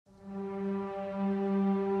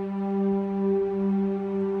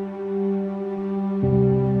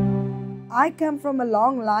I come from a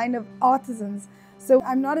long line of artisans, so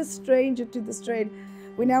I'm not a stranger to this trade.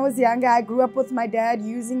 When I was younger, I grew up with my dad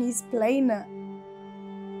using his planer.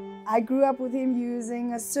 I grew up with him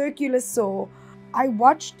using a circular saw. I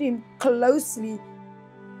watched him closely,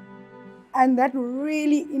 and that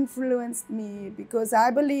really influenced me because I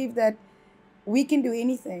believe that we can do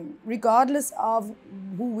anything, regardless of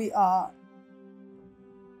who we are.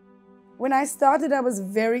 When I started, I was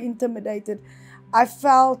very intimidated. I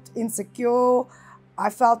felt insecure. I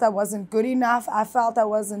felt I wasn't good enough. I felt I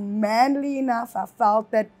wasn't manly enough. I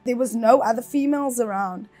felt that there was no other females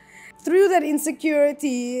around. Through that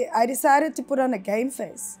insecurity, I decided to put on a game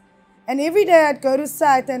face. And every day I'd go to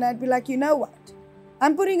site and I'd be like, you know what?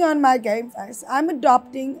 I'm putting on my game face. I'm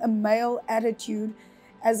adopting a male attitude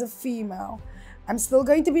as a female. I'm still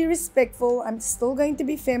going to be respectful. I'm still going to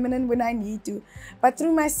be feminine when I need to. But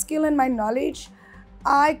through my skill and my knowledge,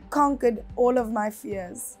 I conquered all of my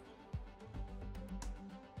fears.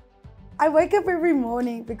 I wake up every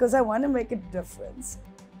morning because I want to make a difference.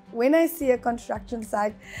 When I see a construction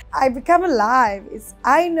site, I become alive.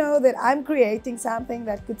 I know that I'm creating something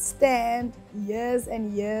that could stand years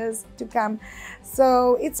and years to come.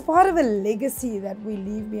 So it's part of a legacy that we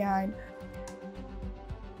leave behind.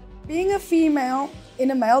 Being a female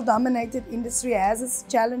in a male-dominated industry has its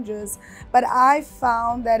challenges, but I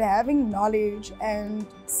found that having knowledge and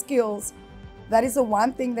skills, that is the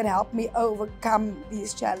one thing that helped me overcome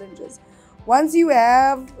these challenges. Once you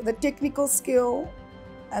have the technical skill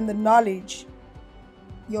and the knowledge,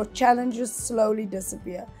 your challenges slowly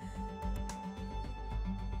disappear.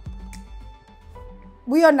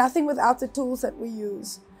 We are nothing without the tools that we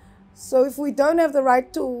use. So if we don't have the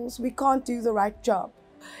right tools, we can't do the right job.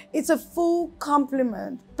 It's a full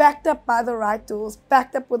complement, backed up by the right tools,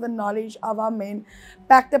 backed up with the knowledge of our men,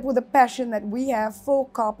 backed up with the passion that we have for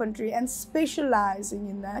carpentry and specializing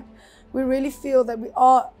in that. We really feel that we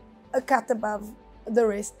are a cut above the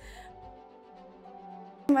rest.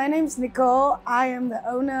 My name is Nichol. I am the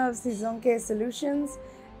owner of Zizonke Solutions,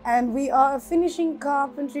 and we are a finishing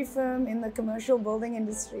carpentry firm in the commercial building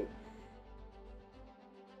industry.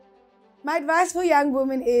 My advice for young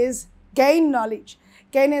women is gain knowledge.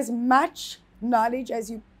 Gain as much knowledge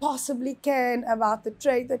as you possibly can about the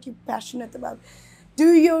trade that you're passionate about.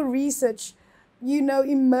 Do your research,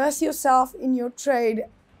 immerse yourself in your trade.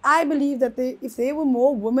 I believe that if there were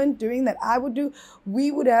more women doing that I would do,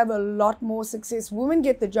 we would have a lot more success. Women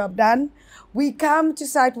get the job done. We come to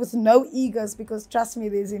site with no egos because trust me,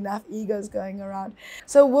 there's enough egos going around.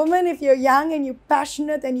 So women, if you're young and you're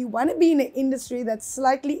passionate and you want to be in an industry that's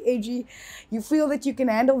slightly edgy, you feel that you can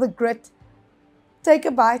handle the grit, take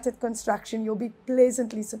a bite at construction. You'll be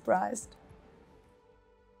pleasantly surprised.